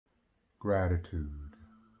gratitude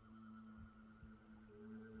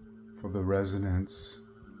for the resonance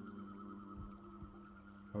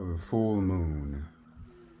of the full moon,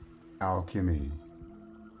 alchemy,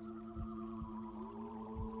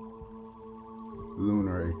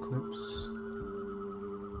 lunar eclipse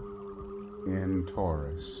in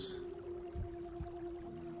Taurus,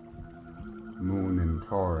 moon in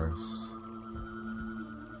Taurus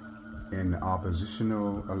in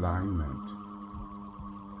oppositional alignment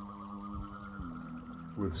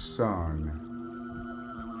with sun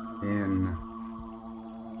in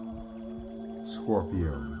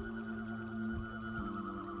Scorpio.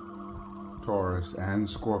 Taurus and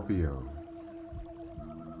Scorpio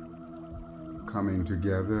coming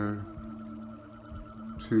together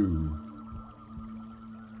to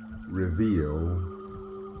reveal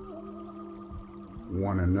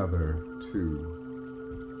one another to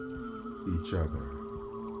each other,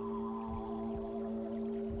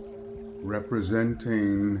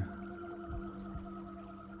 representing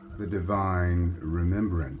the divine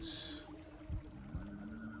remembrance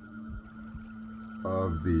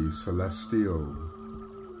of the celestial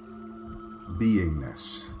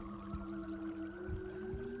beingness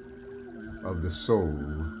of the soul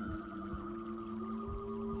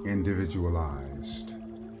individualized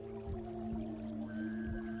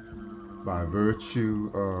by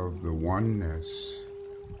virtue of the oneness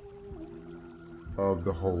of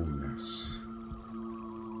the wholeness,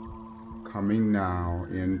 coming now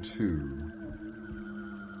into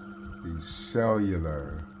the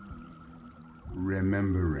cellular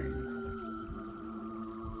remembering,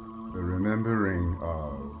 the remembering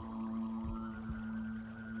of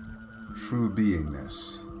true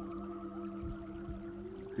beingness,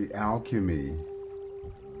 the alchemy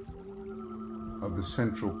of the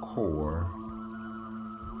central core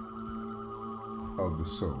of the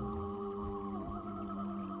soul,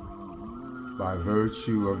 by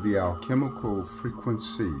virtue of the alchemical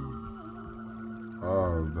frequency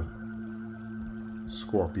of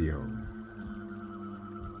Scorpio,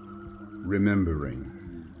 remembering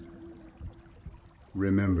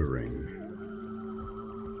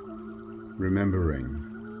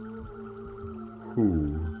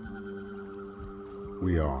who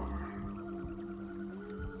we are,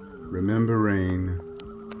 remembering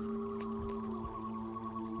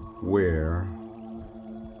where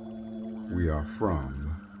we are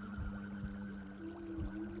from,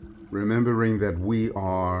 remembering that we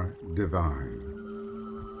are divine,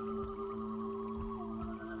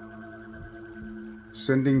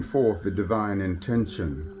 sending forth the divine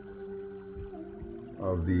intention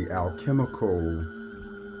of the alchemical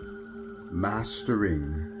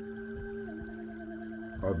mastering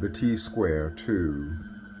of the T-square to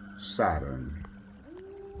Saturn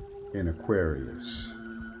in Aquarius.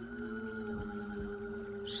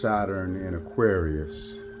 Saturn in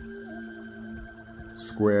Aquarius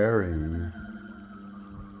squaring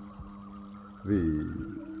the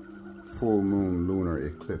full moon lunar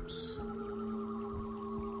eclipse,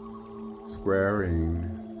 squaring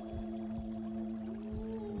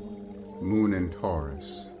moon in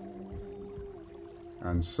Taurus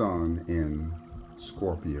and sun in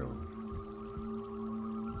Scorpio,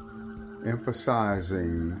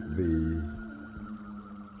 emphasizing the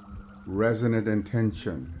resonant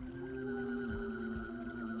intention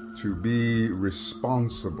to be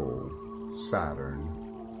responsible, Saturn,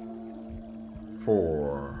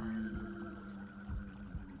 for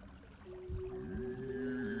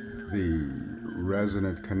the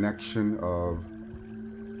resonant connection of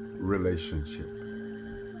relationship.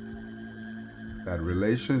 That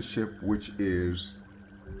relationship which is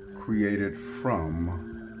created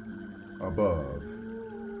from above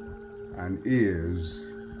and is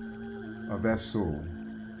a vessel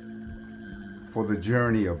for the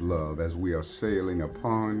journey of love as we are sailing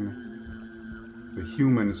upon the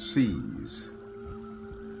human seas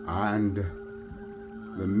and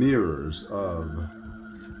the mirrors of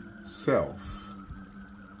self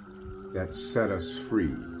that set us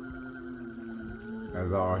free,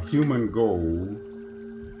 as our human goal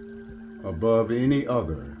above any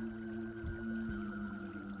other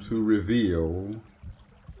to reveal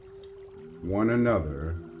one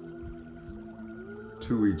another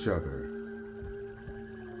to each other.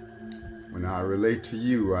 When I relate to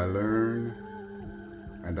you, I learn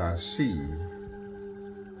and I see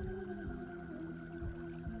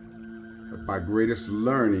that my greatest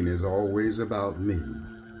learning is always about me.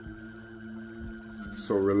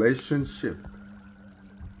 So relationship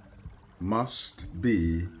must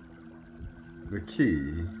be the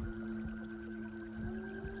key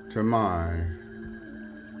to my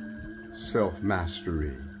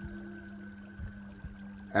self-mastery.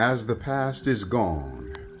 As the past is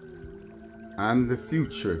gone and the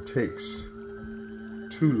future takes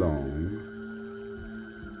too long,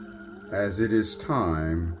 as it is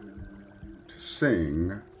time to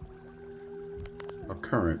sing a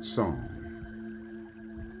current song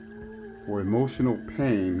for emotional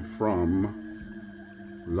pain from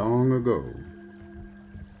long ago.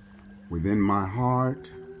 Within my heart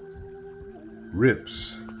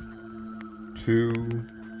rips to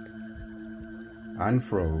and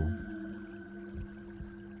fro.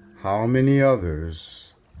 How many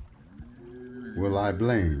others will I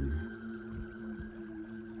blame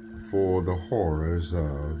for the horrors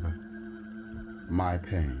of my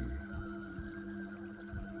pain?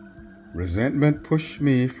 Resentment pushed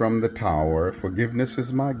me from the tower. Forgiveness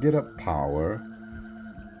is my get-up power.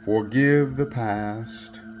 Forgive the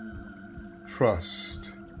past.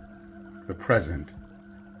 Trust the present.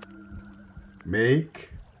 Make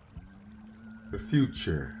the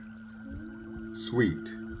future sweet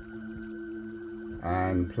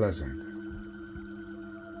and pleasant.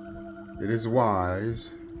 It is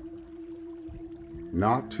wise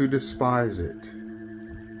not to despise it.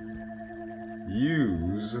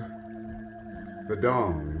 Use the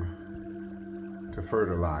dung to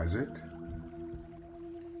fertilize it.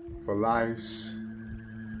 For life's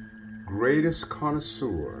greatest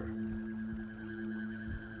connoisseur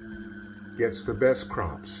gets the best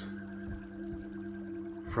crops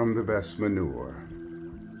from the best manure.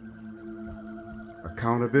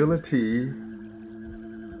 Accountability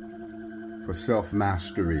for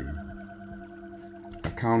self-mastery.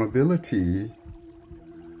 Accountability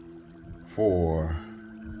for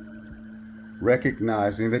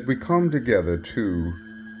recognizing that we come together to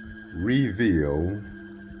reveal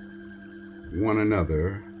one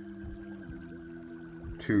another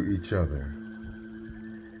to each other.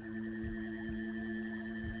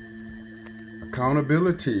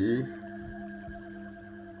 Accountability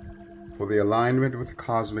for the alignment with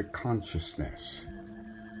cosmic consciousness.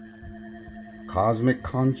 Cosmic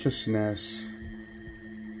consciousness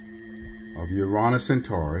of Uranus and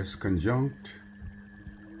Taurus conjunct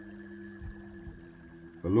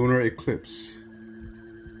the lunar eclipse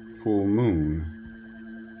full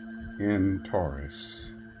moon in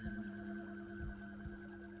Taurus.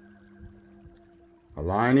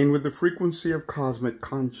 Aligning with the frequency of cosmic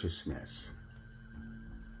consciousness.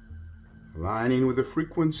 Aligning with the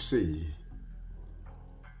frequency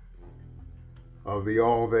of the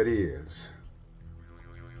all that is.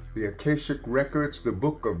 The Akashic Records, the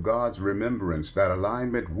book of God's remembrance, that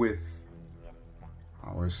alignment with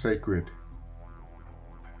our sacred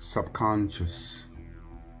subconscious,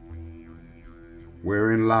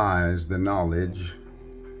 wherein lies the knowledge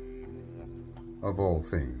of all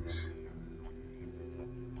things.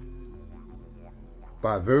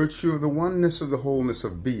 By virtue of the oneness of the wholeness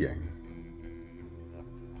of being,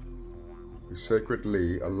 we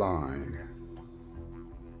sacredly align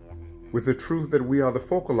with the truth that we are the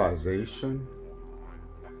focalization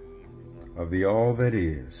of the all that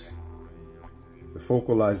is, the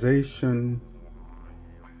focalization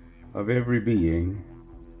of every being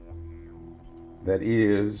that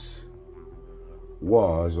is,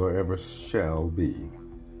 was, or ever shall be.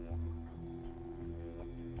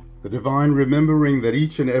 The divine remembering that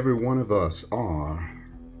each and every one of us are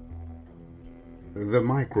the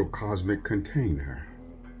microcosmic container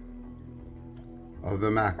of the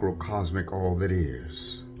macrocosmic all that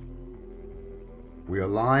is. We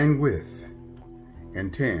align with,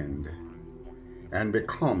 intend, and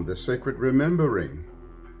become the sacred remembering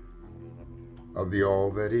of the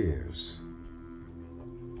all that is,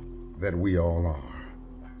 that we all are.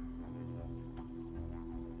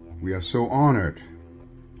 We are so honored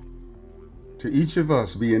to each of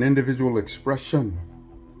us be an individual expression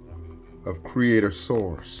of Creator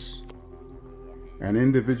Source, an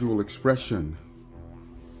individual expression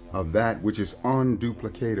of that which is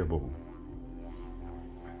unduplicatable.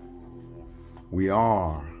 We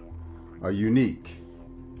are a unique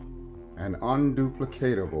and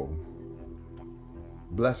unduplicatable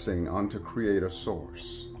blessing unto Creator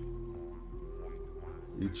Source.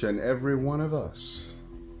 Each and every one of us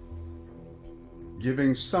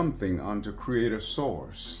giving something unto Creator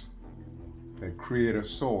Source that Creator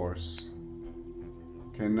Source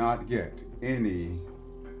cannot get anywhere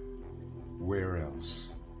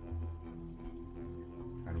else.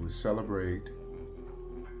 And we celebrate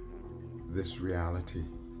this reality.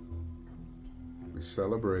 We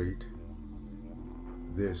celebrate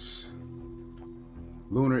this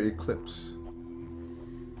lunar eclipse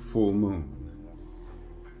full moon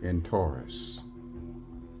in Taurus.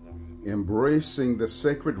 embracing the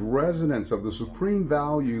sacred resonance of the supreme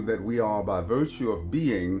value that we are by virtue of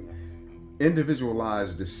being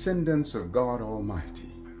individualized descendants of God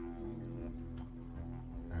Almighty.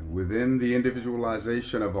 And within the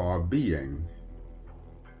individualization of our being,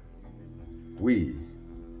 we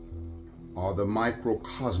are the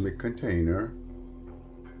microcosmic container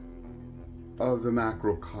of the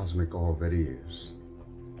macrocosmic all that is.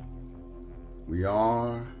 We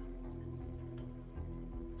are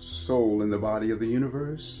soul in the body of the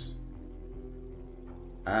universe,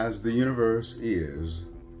 as the universe is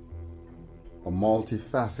a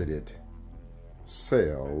multifaceted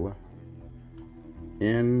cell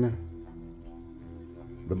in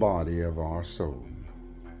the body of our soul.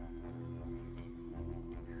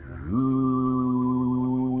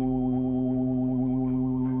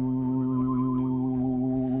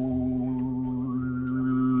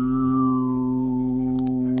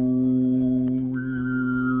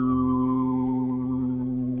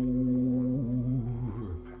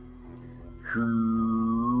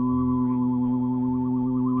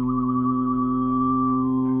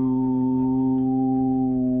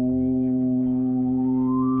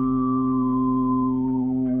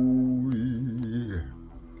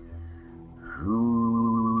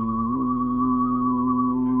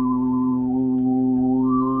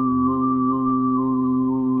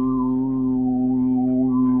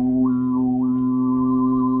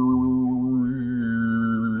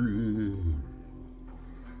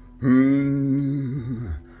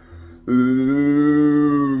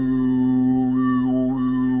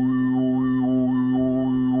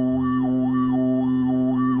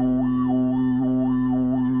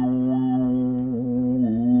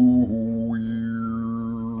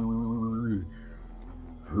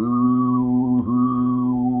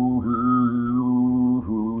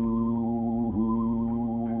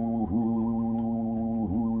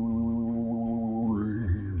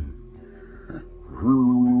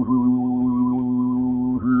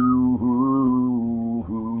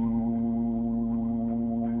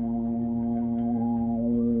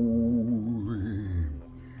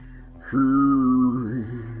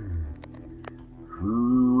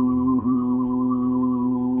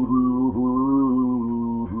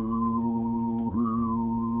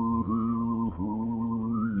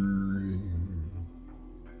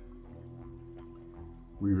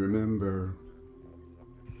 We remember,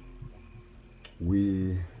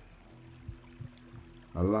 we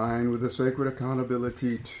align with the sacred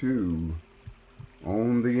accountability to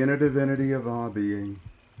own the inner divinity of our being,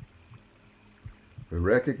 the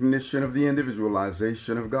recognition of the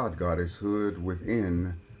individualization of God, Goddesshood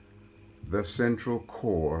within the central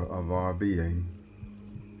core of our being.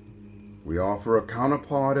 We offer a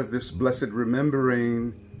counterpart of this blessed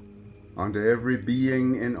remembering unto every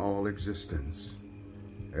being in all existence.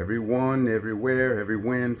 Everyone, everywhere, every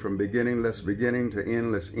when, from beginningless beginning to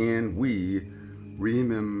endless end, we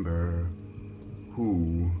remember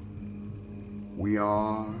who we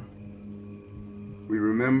are. We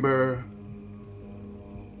remember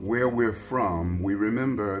where we're from. We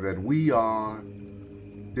remember that we are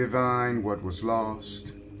divine. What was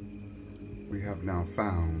lost, we have now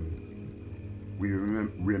found. We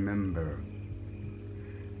remember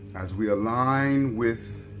as we align with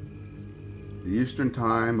the Eastern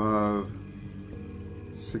time of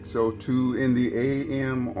 6:02 in the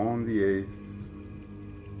a.m. on the 8th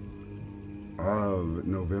of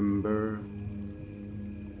November,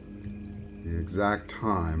 the exact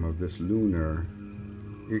time of this lunar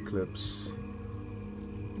eclipse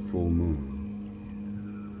full moon.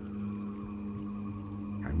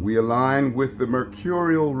 And we align with the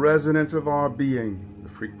mercurial resonance of our being, the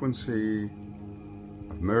frequency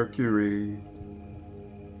of Mercury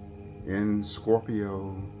in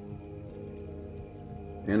Scorpio,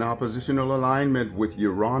 in oppositional alignment with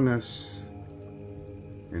Uranus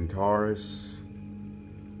in Taurus.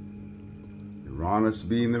 Uranus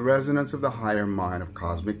being the resonance of the higher mind of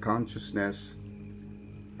cosmic consciousness,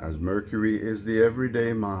 as Mercury is the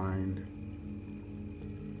everyday mind.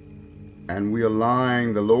 And we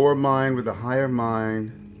align the lower mind with the higher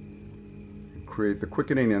mind and create the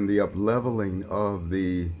quickening and the up-leveling of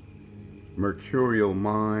the mercurial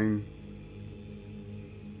mind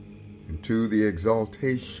into the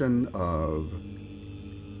exaltation of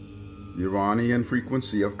Uranian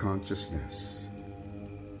frequency of consciousness.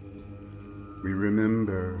 We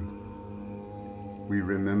remember, we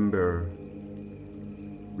remember,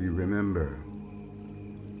 we remember.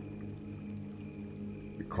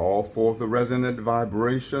 We call forth the resonant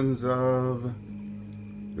vibrations of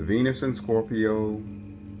the Venus in Scorpio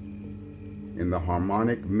in the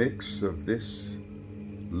harmonic mix of this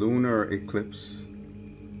lunar eclipse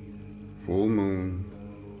full moon,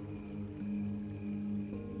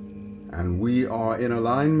 and we are in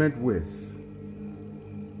alignment with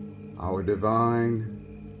our divine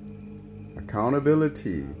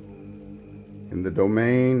accountability in the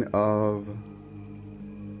domain of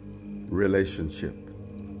relationship,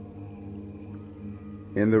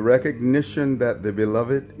 in the recognition that the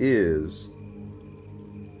beloved is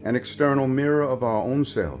an external mirror of our own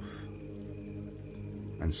self.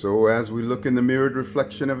 And so as we look in the mirrored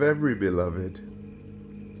reflection of every beloved,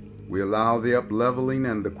 we allow the up-leveling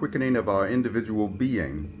and the quickening of our individual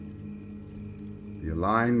being, the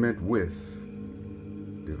alignment with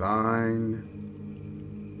divine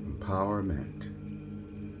empowerment.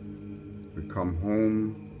 We come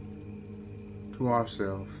home to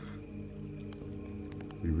ourselves.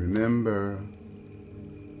 We remember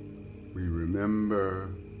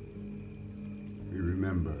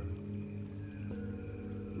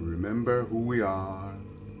who we are.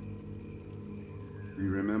 We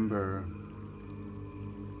remember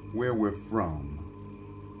where we're from.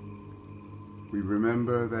 We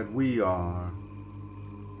remember that we are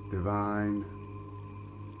divine.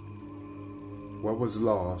 What was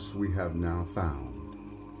lost, we have now found.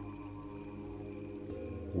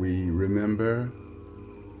 We remember,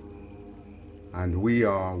 and we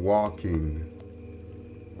are walking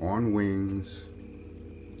on wings,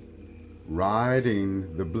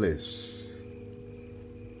 riding the bliss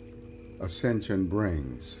Ascension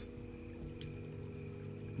brings.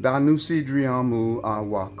 Danusi Driamu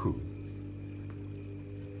Awaku.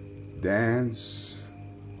 Dance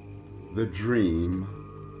the dream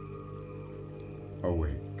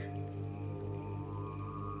awake.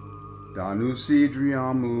 Danusi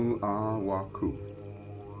Driamu Awaku.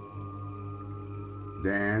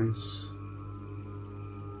 Dance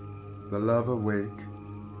the love awake.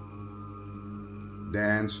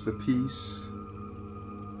 Dance the peace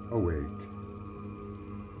awake.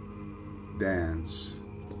 Dance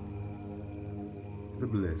the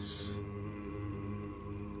bliss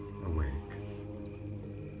awake.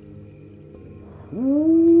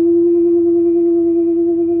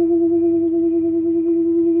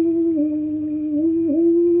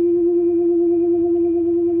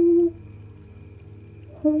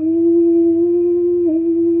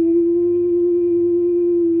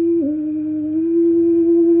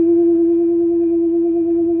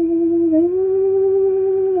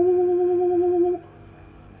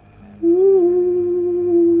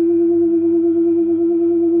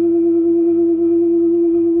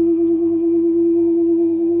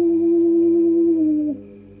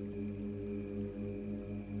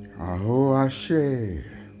 Ashe,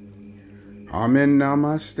 Amen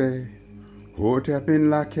Namaste, Hotepin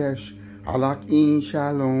Lakesh, Alak In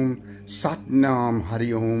Shalom, Satnam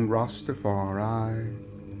Hari Om Rastafari.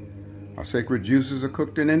 Our sacred juices are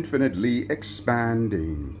cooked and infinitely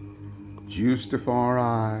expanding.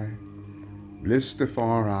 Juicefari,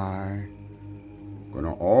 Blissfari.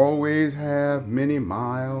 Gonna always have many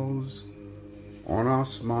miles on our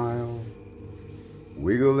smile,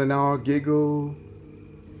 wiggle in our giggle,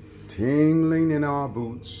 tingling in our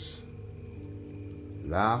boots,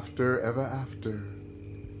 laughter ever after,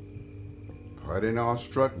 putting our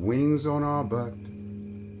strut wings on our butt,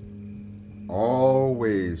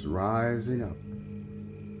 always rising up.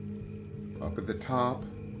 Up at the top,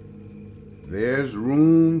 there's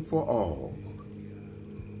room for all.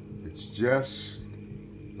 It's just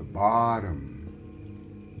the bottom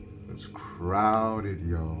that's crowded,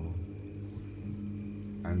 y'all.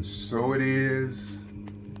 And so it is,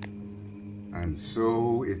 and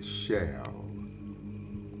so it shall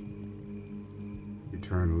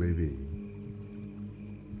eternally be.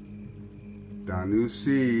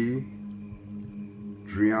 Danusi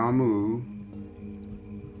Driamu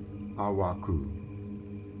Awaku.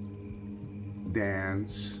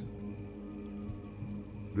 Dance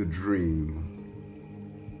the dream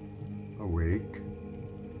awake.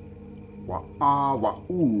 Wa-ah,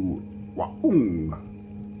 wa-oo, wa-oom.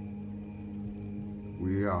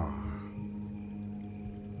 We are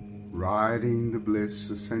riding the bliss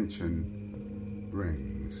Ascension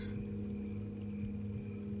brings.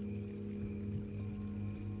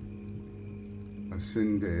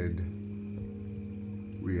 Ascended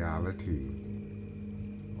reality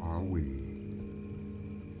are we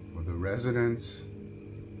for the resonance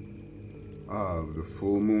of the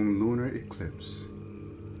full moon lunar eclipse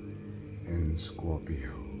in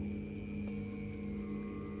Scorpio.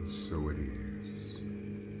 So it is.